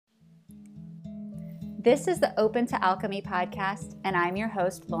This is the Open to Alchemy podcast, and I'm your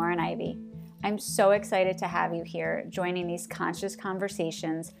host, Lauren Ivy. I'm so excited to have you here joining these conscious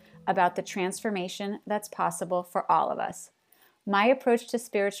conversations about the transformation that's possible for all of us. My approach to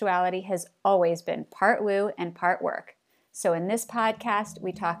spirituality has always been part woo and part work. So in this podcast,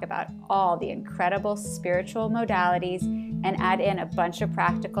 we talk about all the incredible spiritual modalities and add in a bunch of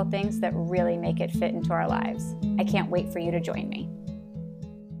practical things that really make it fit into our lives. I can't wait for you to join me.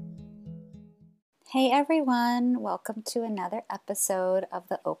 Hey everyone, welcome to another episode of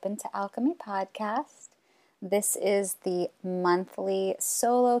the Open to Alchemy podcast. This is the monthly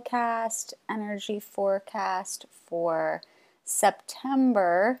solo cast energy forecast for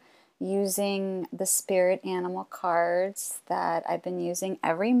September using the spirit animal cards that I've been using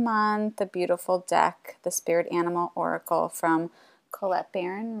every month, the beautiful deck, the Spirit Animal Oracle from Colette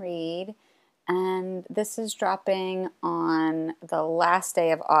Baron Reid. And this is dropping on the last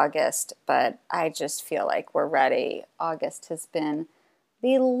day of August, but I just feel like we're ready. August has been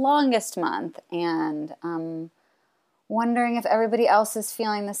the longest month, and I'm wondering if everybody else is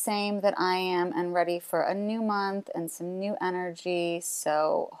feeling the same that I am and ready for a new month and some new energy.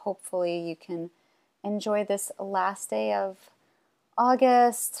 So hopefully you can enjoy this last day of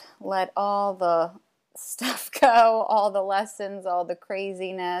August, let all the stuff go, all the lessons, all the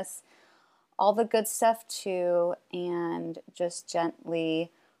craziness, all the good stuff too, and just gently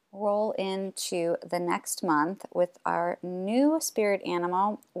roll into the next month with our new spirit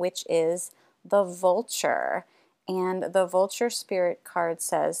animal, which is the vulture. And the vulture spirit card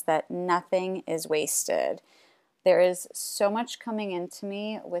says that nothing is wasted. There is so much coming into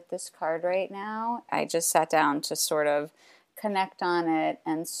me with this card right now. I just sat down to sort of connect on it,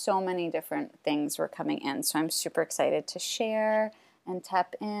 and so many different things were coming in. So I'm super excited to share and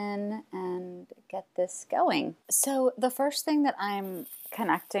tap in and get this going. So the first thing that I'm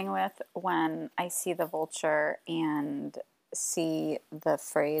connecting with when I see the vulture and see the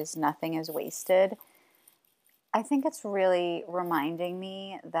phrase nothing is wasted, I think it's really reminding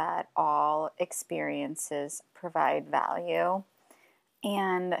me that all experiences provide value.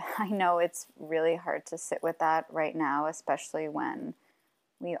 And I know it's really hard to sit with that right now, especially when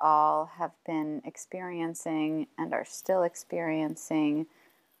we all have been experiencing and are still experiencing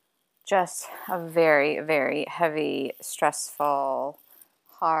just a very, very heavy, stressful,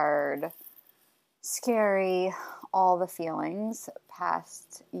 hard, scary, all the feelings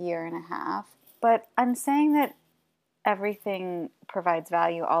past year and a half. But I'm saying that everything provides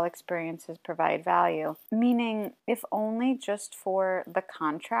value, all experiences provide value, meaning if only just for the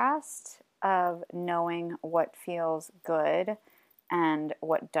contrast of knowing what feels good and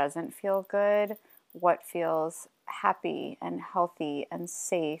what doesn't feel good, what feels happy and healthy and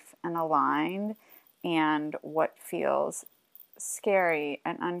safe and aligned, and what feels scary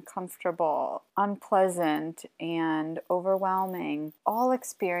and uncomfortable, unpleasant and overwhelming. All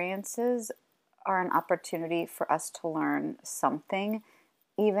experiences are an opportunity for us to learn something,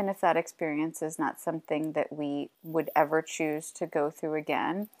 even if that experience is not something that we would ever choose to go through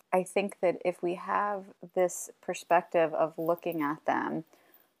again. I think that if we have this perspective of looking at them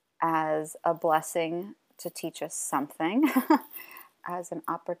as a blessing to teach us something, as an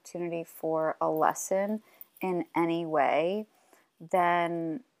opportunity for a lesson in any way,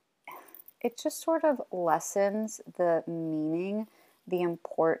 then it just sort of lessens the meaning, the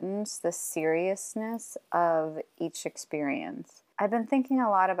importance, the seriousness of each experience. I've been thinking a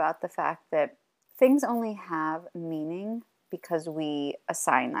lot about the fact that things only have meaning because we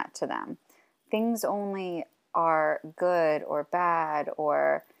assign that to them. Things only are good or bad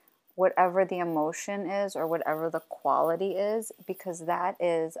or whatever the emotion is or whatever the quality is because that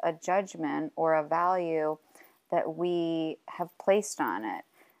is a judgment or a value that we have placed on it.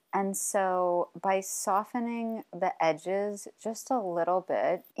 And so by softening the edges just a little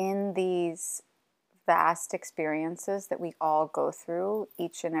bit in these vast experiences that we all go through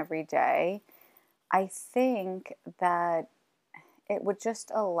each and every day, I think that it would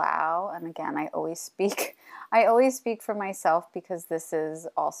just allow, and again, I always speak for myself because this is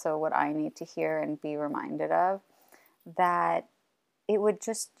also what I need to hear and be reminded of, that it would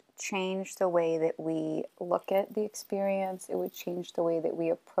just change the way that we look at the experience. It would change the way that we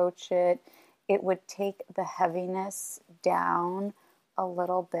approach it. It would take the heaviness down a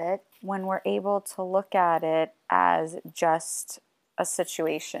little bit when we're able to look at it as just a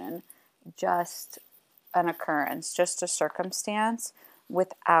situation, just an occurrence, just a circumstance,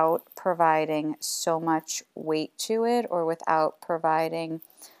 without providing so much weight to it or without providing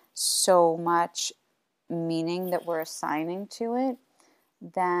so much meaning that we're assigning to it,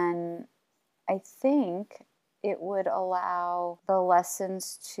 then I think it would allow the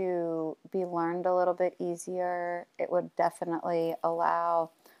lessons to be learned a little bit easier. It would definitely allow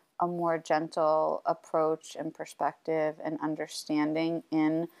a more gentle approach and perspective and understanding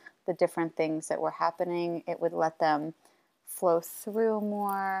in the different things that were happening. It would let them flow through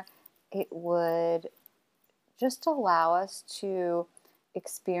more. It would just allow us to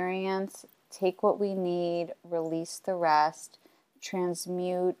experience, take what we need, release the rest,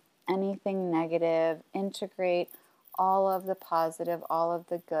 transmute anything negative, integrate all of the positive, all of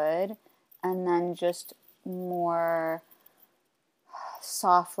the good, and then just more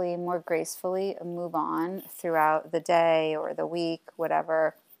softly, more gracefully move on throughout the day or the week,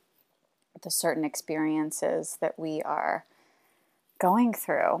 whatever the certain experiences that we are going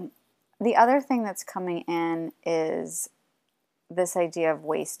through. The other thing that's coming in is this idea of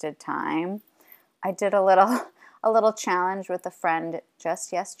wasted time. I did a little challenge with a friend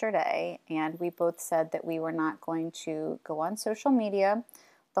just yesterday, and we both said that we were not going to go on social media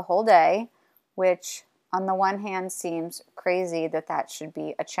the whole day, which on the one hand seems crazy that should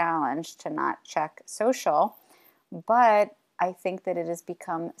be a challenge to not check social, but I think that it has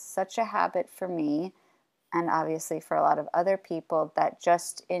become such a habit for me, and obviously for a lot of other people, that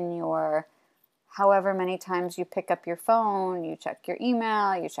just in your however many times you pick up your phone, you check your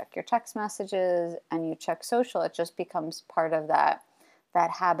email, you check your text messages, and you check social, it just becomes part of that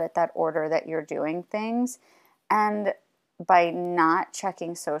habit, that order that you're doing things. And by not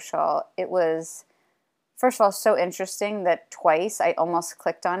checking social, it was, first of all, so interesting that twice I almost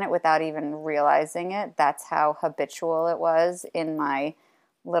clicked on it without even realizing it. That's how habitual it was in my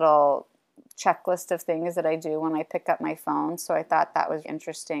little checklist of things that I do when I pick up my phone. So I thought that was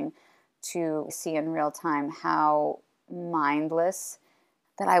interesting to see in real time how mindless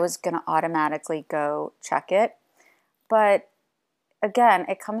that I was going to automatically go check it. But again,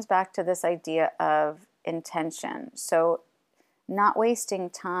 it comes back to this idea of intention. So not wasting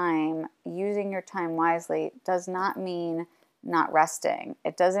time, using your time wisely, does not mean not resting.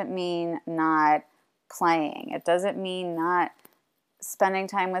 It doesn't mean not playing. It doesn't mean not spending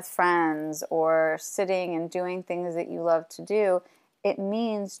time with friends or sitting and doing things that you love to do. It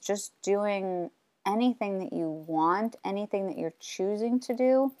means just doing anything that you want, anything that you're choosing to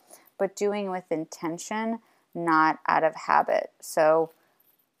do, but doing with intention, not out of habit. So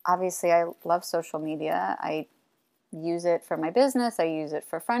obviously I love social media. I use it for my business. I use it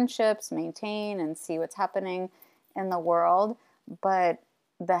for friendships, maintain and see what's happening in the world. But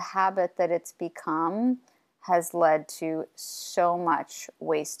the habit that it's become has led to so much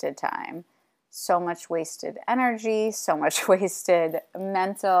wasted time, so much wasted energy, so much wasted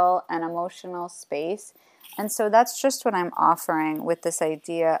mental and emotional space. And so that's just what I'm offering with this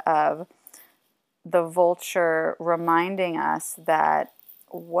idea of the vulture reminding us that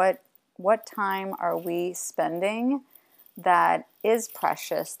what time are we spending that is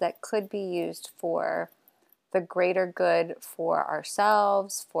precious, that could be used for the greater good for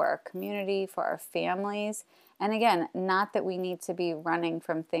ourselves, for our community, for our families. And again, not that we need to be running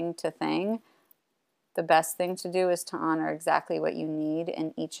from thing to thing. The best thing to do is to honor exactly what you need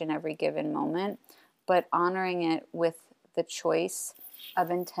in each and every given moment, but honoring it with the choice of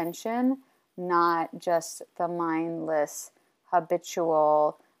intention, not just the mindless,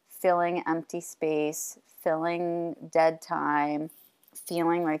 habitual, filling empty space, filling dead time,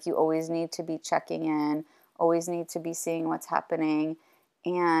 feeling like you always need to be checking in, always need to be seeing what's happening.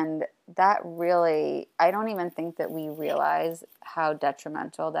 And that really, I don't even think that we realize how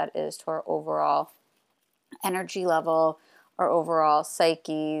detrimental that is to our overall energy level, our overall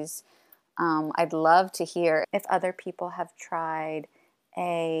psyches. I'd love to hear if other people have tried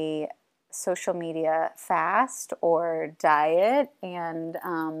a social media fast or diet, and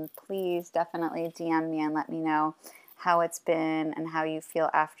please definitely DM me and let me know how it's been and how you feel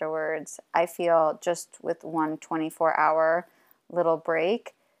afterwards. I feel just with one 24-hour little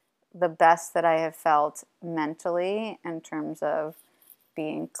break, the best that I have felt mentally in terms of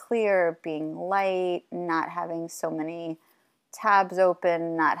being clear, being light, not having so many tabs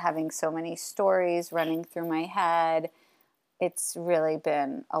open, not having so many stories running through my head. It's really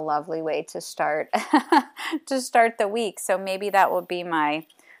been a lovely way to start the week. So maybe that will be my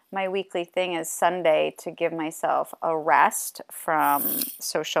weekly thing is Sunday, to give myself a rest from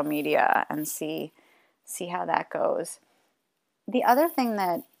social media and see how that goes. The other thing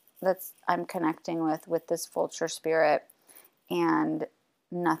that's I'm connecting with this vulture spirit and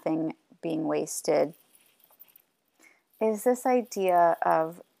nothing being wasted is this idea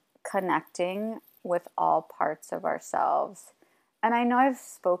of connecting with all parts of ourselves. And I know I've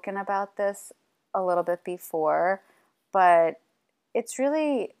spoken about this a little bit before, but it's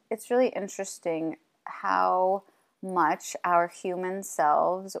really interesting how much our human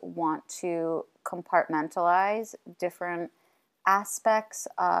selves want to compartmentalize different aspects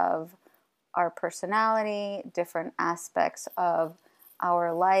of our personality, different aspects of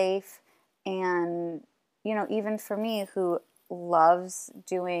our life. And, even for me, who loves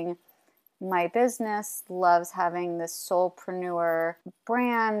doing my business, loves having this soulpreneur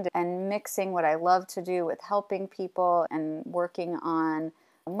brand and mixing what I love to do with helping people and working on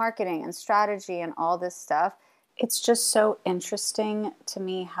marketing and strategy and all this stuff. It's just so interesting to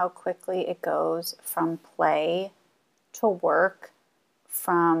me how quickly it goes from play to work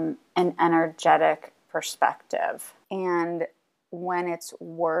from an energetic perspective. And when it's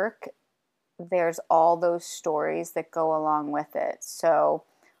work, there's all those stories that go along with it. So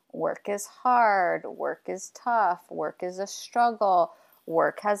work is hard, work is tough, work is a struggle,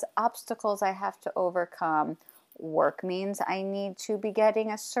 work has obstacles I have to overcome. Work means I need to be getting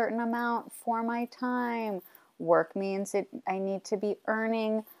a certain amount for my time. Work means I need to be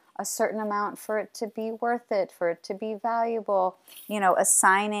earning a certain amount for it to be worth it, for it to be valuable.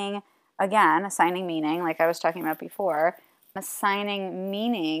 Assigning meaning, like I was talking about before, assigning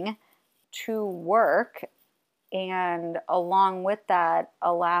meaning to work, and along with that,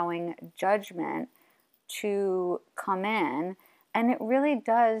 allowing judgment to come in. And it really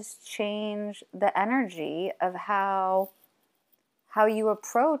does change the energy of how you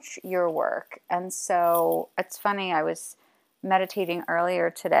approach your work. And so it's funny, I was meditating earlier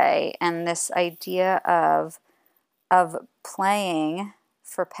today, and this idea of playing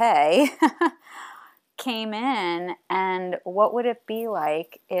for pay came in, and what would it be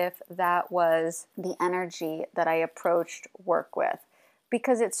like if that was the energy that I approached work with?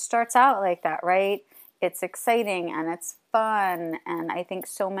 Because it starts out like that, right? It's exciting and it's fun, and I think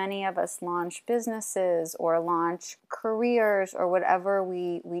so many of us launch businesses or launch careers or whatever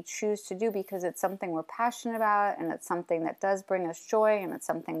we choose to do because it's something we're passionate about, and it's something that does bring us joy, and it's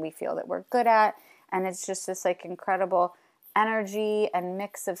something we feel that we're good at, and it's just this like incredible energy and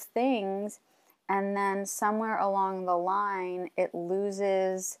mix of things. And then somewhere along the line, it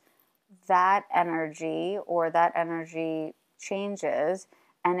loses that energy, or that energy changes,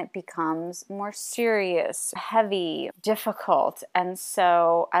 and it becomes more serious, heavy, difficult. And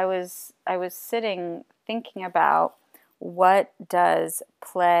so I was sitting thinking about, what does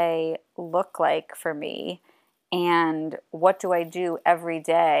play look like for me? And what do I do every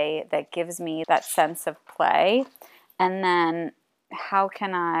day that gives me that sense of play? And then how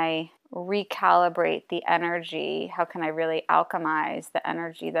can I recalibrate the energy? How can I really alchemize the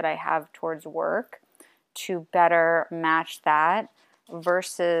energy that I have towards work to better match that,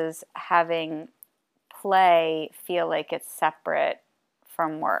 versus having play feel like it's separate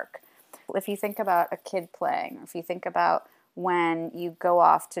from work? If you think about a kid playing, or if you think about when you go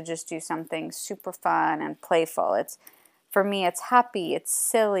off to just do something super fun and playful, for me, it's happy, it's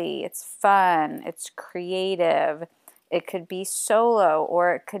silly, it's fun, it's creative. It could be solo,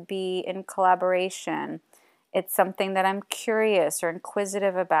 or it could be in collaboration. It's something that I'm curious or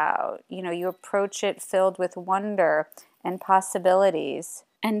inquisitive about. You approach it filled with wonder and possibilities,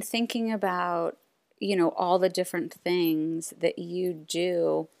 and thinking about, all the different things that you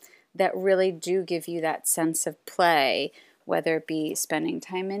do that really do give you that sense of play, whether it be spending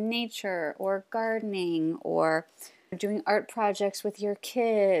time in nature, or gardening, or doing art projects with your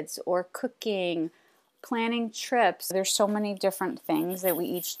kids, or cooking, planning trips. There's so many different things that we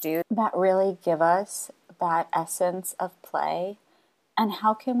each do that really give us that essence of play. And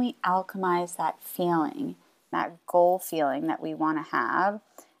how can we alchemize that feeling, that goal feeling that we want to have,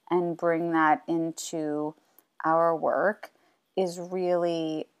 and bring that into our work, is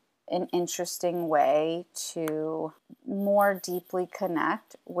really an interesting way to more deeply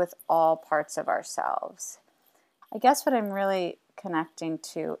connect with all parts of ourselves. I guess what I'm really connecting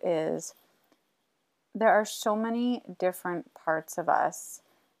to is, there are so many different parts of us,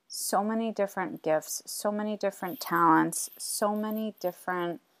 so many different gifts, so many different talents, so many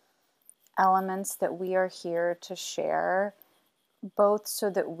different elements that we are here to share, both so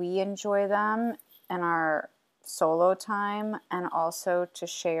that we enjoy them in our solo time, and also to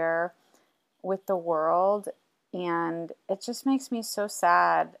share with the world. And it just makes me so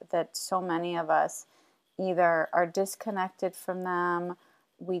sad that so many of us either are disconnected from them,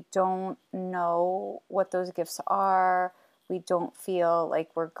 we don't know what those gifts are, we don't feel like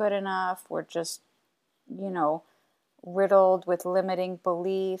we're good enough, we're just, riddled with limiting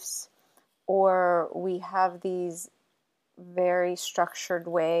beliefs, or we have these very structured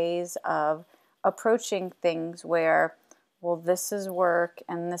ways of approaching things where, well, this is work,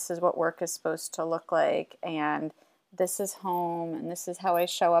 and this is what work is supposed to look like, and this is home, and this is how I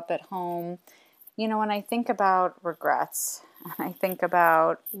show up at home. When I think about regrets, and I think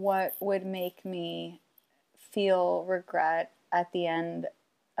about what would make me feel regret at the end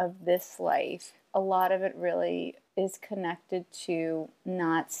of this life, a lot of it really is connected to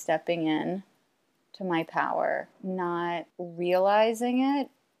not stepping in to my power, not realizing it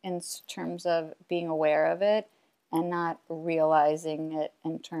in terms of being aware of it, and not realizing it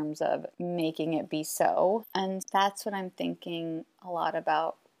in terms of making it be so. And that's what I'm thinking a lot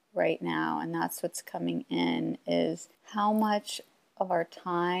about right now. And that's what's coming in, is how much of our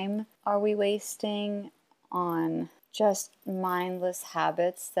time are we wasting on just mindless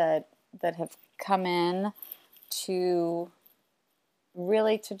habits that have come in to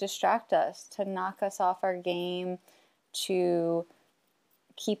really to distract us, to knock us off our game, to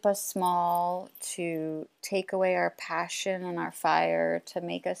keep us small, to take away our passion and our fire, to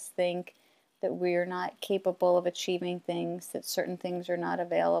make us think that we're not capable of achieving things, that certain things are not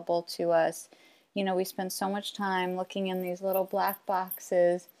available to us. We spend so much time looking in these little black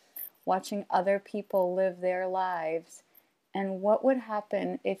boxes, watching other people live their lives. And what would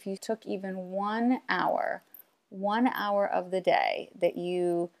happen if you took even 1 hour of the day that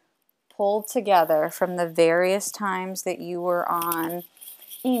you pulled together from the various times that you were on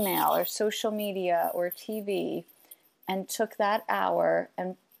email or social media or TV, and took that hour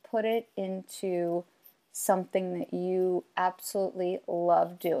and put it into something that you absolutely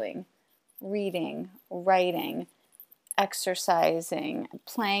love doing: reading, writing, exercising,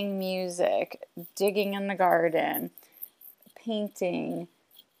 playing music, digging in the garden, painting,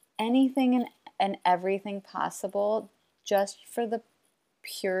 anything and everything possible, just for the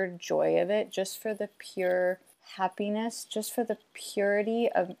pure joy of it, just for the pure happiness, just for the purity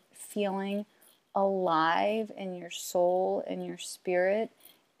of feeling alive in your soul and your spirit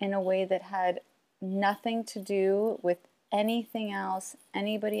in a way that had nothing to do with anything else,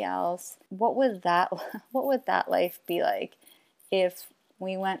 anybody else. What would that life be like if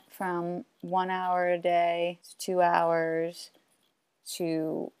we went from 1 hour a day to 2 hours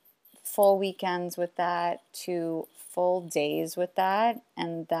to full weekends with that, to full days with that,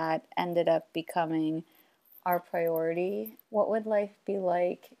 and that ended up becoming our priority? What would life be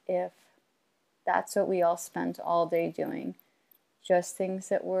like if that's what we all spent all day doing? Just things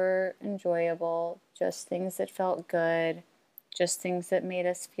that were enjoyable, just things that felt good, just things that made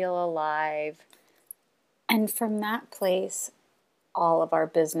us feel alive. And from that place, all of our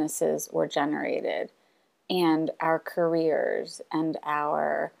businesses were generated, and our careers and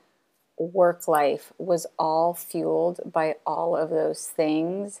our work life was all fueled by all of those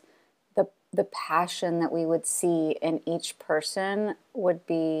things. The passion that we would see in each person would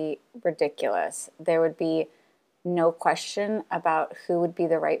be ridiculous. There would be no question about who would be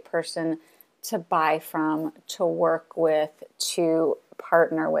the right person to buy from, to work with, to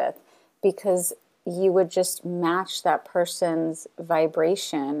partner with, because you would just match that person's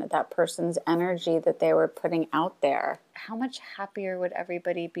vibration, that person's energy that they were putting out there. How much happier would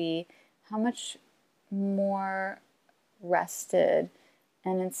everybody be? How much more rested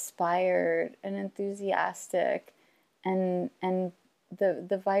and inspired and enthusiastic, and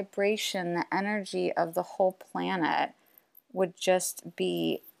the vibration, the energy of the whole planet would just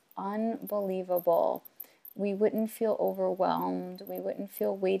be unbelievable. We wouldn't feel overwhelmed. We wouldn't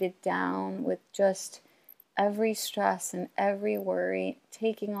feel weighted down with just every stress and every worry,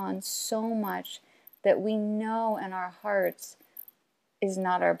 taking on so much that we know in our hearts is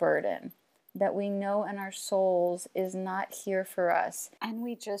not our burden, that we know in our souls is not here for us. And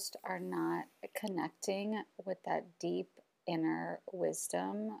we just are not connecting with that deep inner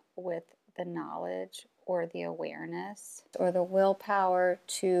wisdom, with the knowledge or the awareness or the willpower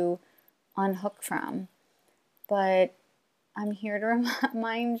to unhook from. But I'm here to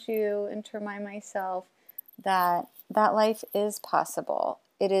remind you and to remind myself that life is possible.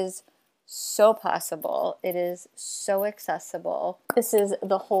 It is so possible. It is so accessible. This is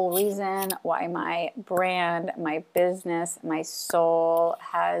the whole reason why my brand, my business, my soul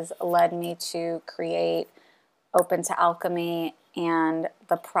has led me to create Open to Alchemy, and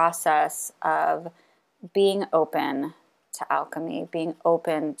the process of being open to alchemy, being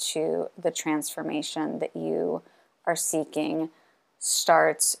open to the transformation that you are seeking,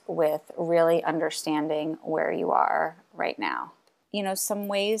 starts with really understanding where you are right now. Some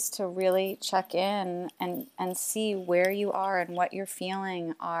ways to really check in and see where you are and what you're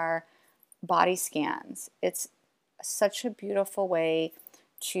feeling are body scans. It's such a beautiful way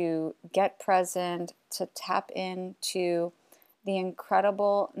to get present, to tap into the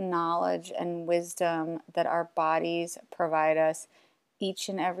incredible knowledge and wisdom that our bodies provide us each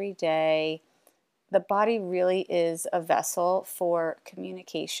and every day. The body really is a vessel for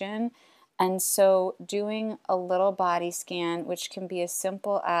communication, And so doing a little body scan, which can be as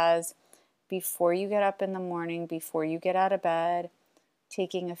simple as before you get up in the morning, before you get out of bed,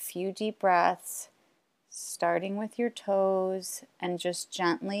 taking a few deep breaths, starting with your toes, and just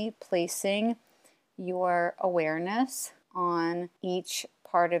gently placing your awareness on each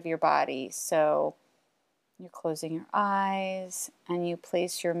part of your body. So you're closing your eyes and you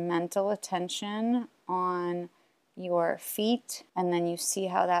place your mental attention on your feet, and then you see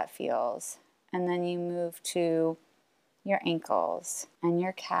how that feels. And then you move to your ankles and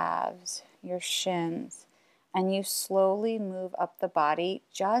your calves, your shins, and you slowly move up the body,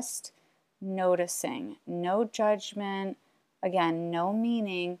 just noticing. No judgment, again, no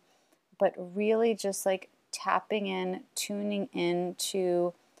meaning, but really just like tapping in, tuning in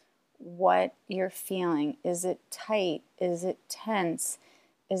to what you're feeling. Is it tight? Is it tense?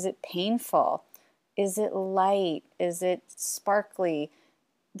 Is it painful? Is it light? Is it sparkly?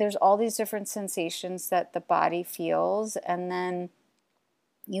 There's all these different sensations that the body feels, and then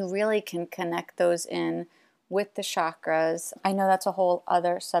you really can connect those in with the chakras. I know that's a whole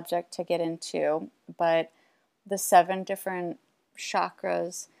other subject to get into, but the 7 different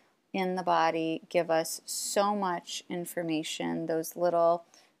chakras in the body give us so much information. Those little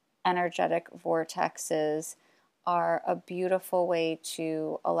energetic vortexes are a beautiful way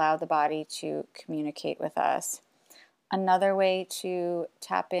to allow the body to communicate with us. Another way to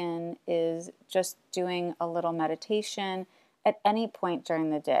tap in is just doing a little meditation at any point during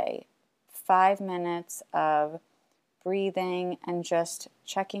the day. 5 minutes of breathing and just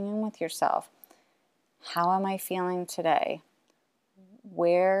checking in with yourself. How am I feeling today?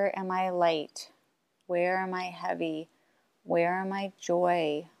 Where am I light? Where am I heavy? Where am I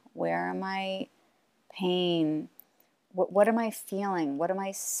joy? Where am I pain? What am I feeling? What am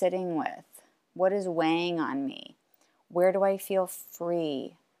I sitting with? What is weighing on me? Where do I feel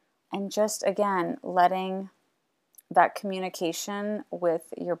free? And just, again, letting that communication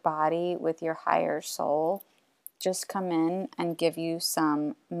with your body, with your higher soul, just come in and give you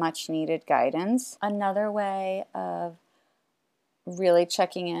some much needed guidance. Another way of really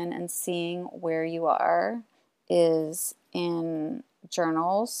checking in and seeing where you are is in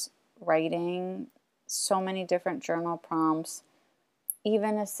journals, writing so many different journal prompts,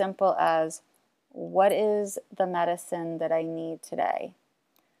 even as simple as, what is the medicine that I need today?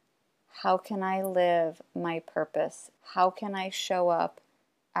 How can I live my purpose? How can I show up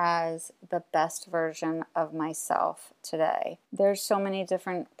as the best version of myself today? There's so many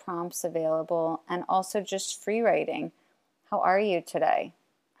different prompts available, and also just free writing. How are you today?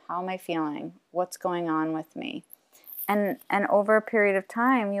 How am I feeling? What's going on with me? And over a period of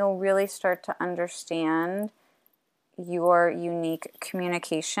time, you'll really start to understand your unique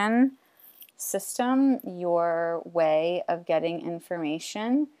communication system, your way of getting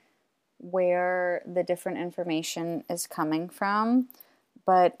information, where the different information is coming from.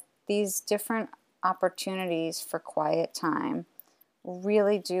 But these different opportunities for quiet time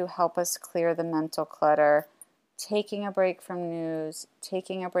really do help us clear the mental clutter. Taking a break from news,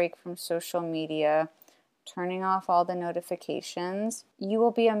 taking a break from social media, turning off all the notifications. You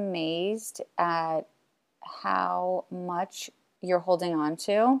will be amazed at how much you're holding on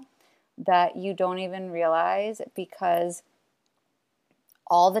to that you don't even realize, because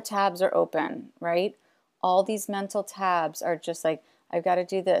all the tabs are open, right? All these mental tabs are just like, I've got to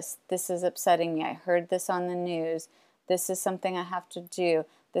do this. This is upsetting me. I heard this on the news. This is something I have to do.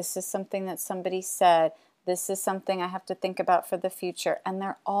 This is something that somebody said. This is something I have to think about for the future. And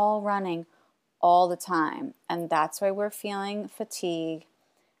they're all running all the time. And that's why we're feeling fatigue.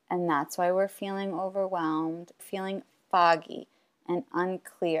 And that's why we're feeling overwhelmed, feeling foggy and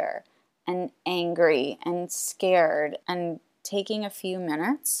unclear and angry and scared. And taking a few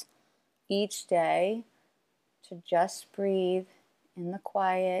minutes each day to just breathe in the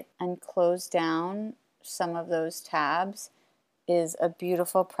quiet and close down some of those tabs is a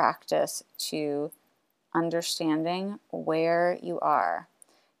beautiful practice to understanding where you are.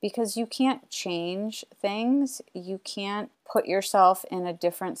 Because you can't change things. You can't put yourself in a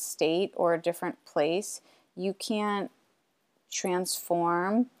different state or a different place. You can't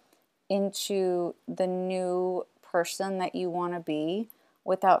transform into the new person that you want to be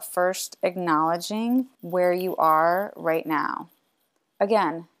without first acknowledging where you are right now.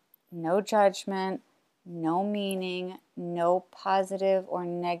 Again, no judgment, no meaning, no positive or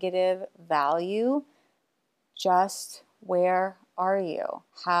negative value, just where are you?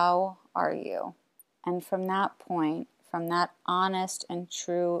 How are you? And from that point, from that honest and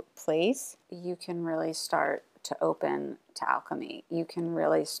true place, you can really start to open to alchemy. You can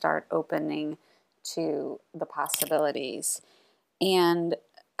really start opening to the possibilities. And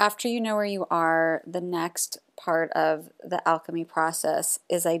After you know where you are, the next part of the alchemy process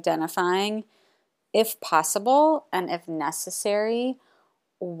is identifying, if possible and if necessary,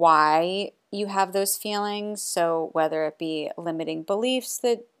 why you have those feelings. So whether it be limiting beliefs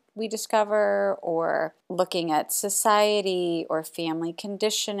that we discover, or looking at society or family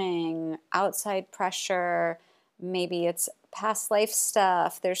conditioning, outside pressure, maybe it's past life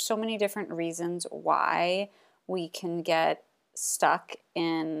stuff. There's so many different reasons why we can get stuck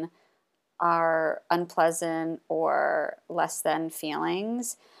in our unpleasant or less than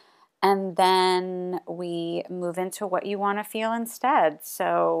feelings. And then we move into what you want to feel instead.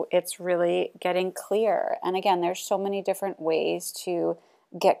 So it's really getting clear. And again, there's so many different ways to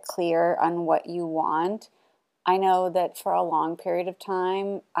get clear on what you want. I know that for a long period of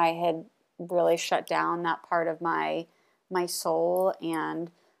time, I had really shut down that part of my soul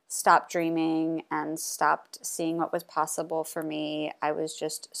and stopped dreaming and stopped seeing what was possible for me. I was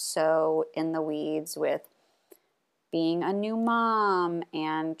just so in the weeds with being a new mom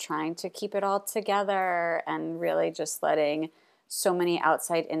and trying to keep it all together, and really just letting so many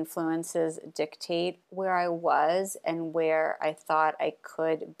outside influences dictate where I was and where I thought I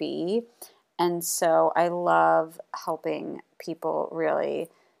could be. And so I love helping people really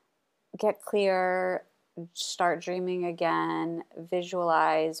get clear, start dreaming again,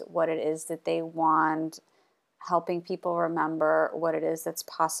 visualize what it is that they want, helping people remember what it is that's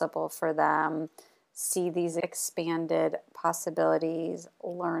possible for them, see these expanded possibilities,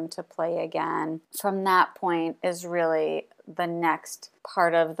 learn to play again. From that point is really the next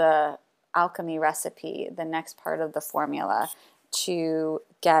part of the alchemy recipe, the next part of the formula to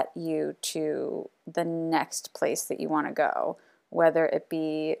get you to the next place that you want to go, whether it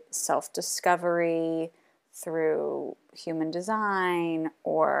be self-discovery through human design,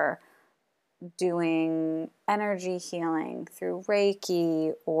 or doing energy healing through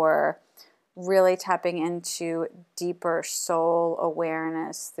Reiki, or really tapping into deeper soul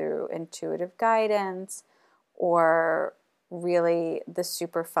awareness through intuitive guidance, or really the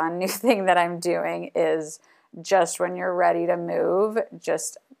super fun new thing that I'm doing is just when you're ready to move,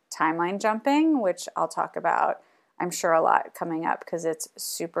 just timeline jumping, which I'll talk about, I'm sure, a lot coming up because it's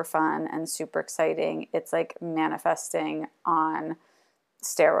super fun and super exciting. It's like manifesting on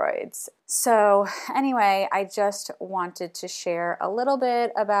steroids. So anyway, I just wanted to share a little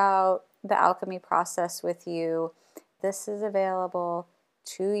bit about the alchemy process with you. This is available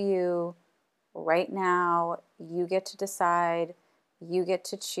to you right now. You get to decide, you get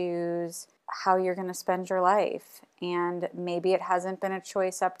to choose how you're going to spend your life. And maybe it hasn't been a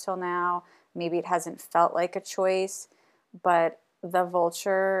choice up till now. Maybe it hasn't felt like a choice, but the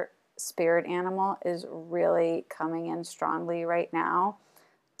vulture spirit animal is really coming in strongly right now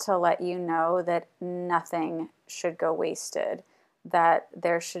to let you know that nothing should go wasted, that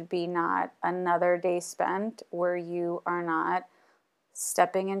there should be not another day spent where you are not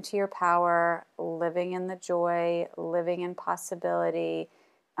stepping into your power, living in the joy, living in possibility.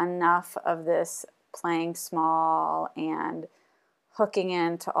 Enough of this playing small and hooking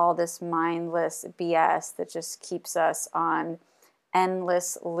into all this mindless BS that just keeps us on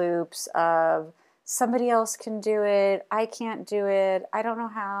endless loops of somebody else can do it, I can't do it, I don't know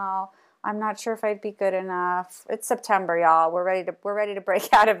how, I'm not sure if I'd be good enough. It's September, y'all. We're ready to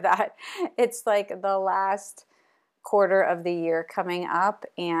break out of that. It's like the last quarter of the year coming up,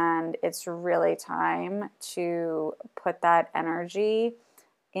 and it's really time to put that energy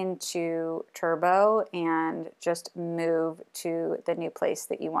into turbo and just move to the new place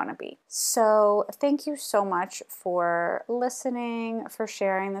that you want to be. So thank you so much for listening, for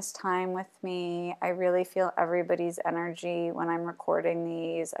sharing this time with me. I really feel everybody's energy when I'm recording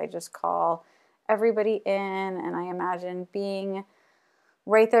these. I just call everybody in, and I imagine being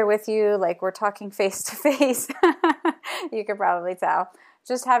right there with you, like we're talking face to face. You could probably tell.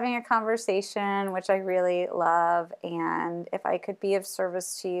 Just having a conversation, which I really love. And if I could be of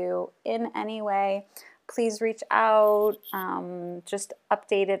service to you in any way, please reach out. Just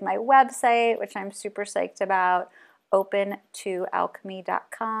updated my website, which I'm super psyched about,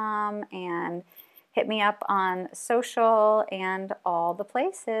 open2alchemy.com, and hit me up on social and all the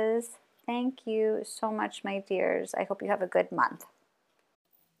places. Thank you so much, my dears. I hope you have a good month.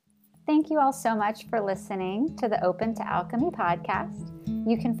 Thank you all so much for listening to the Open to Alchemy podcast.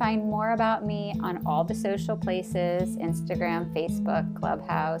 You can find more about me on all the social places, Instagram, Facebook,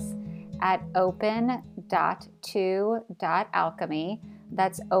 Clubhouse, at open.to.alchemy.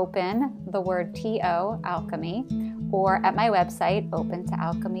 That's open, the word T-O, alchemy, or at my website,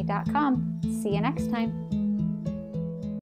 opentoalchemy.com. See you next time.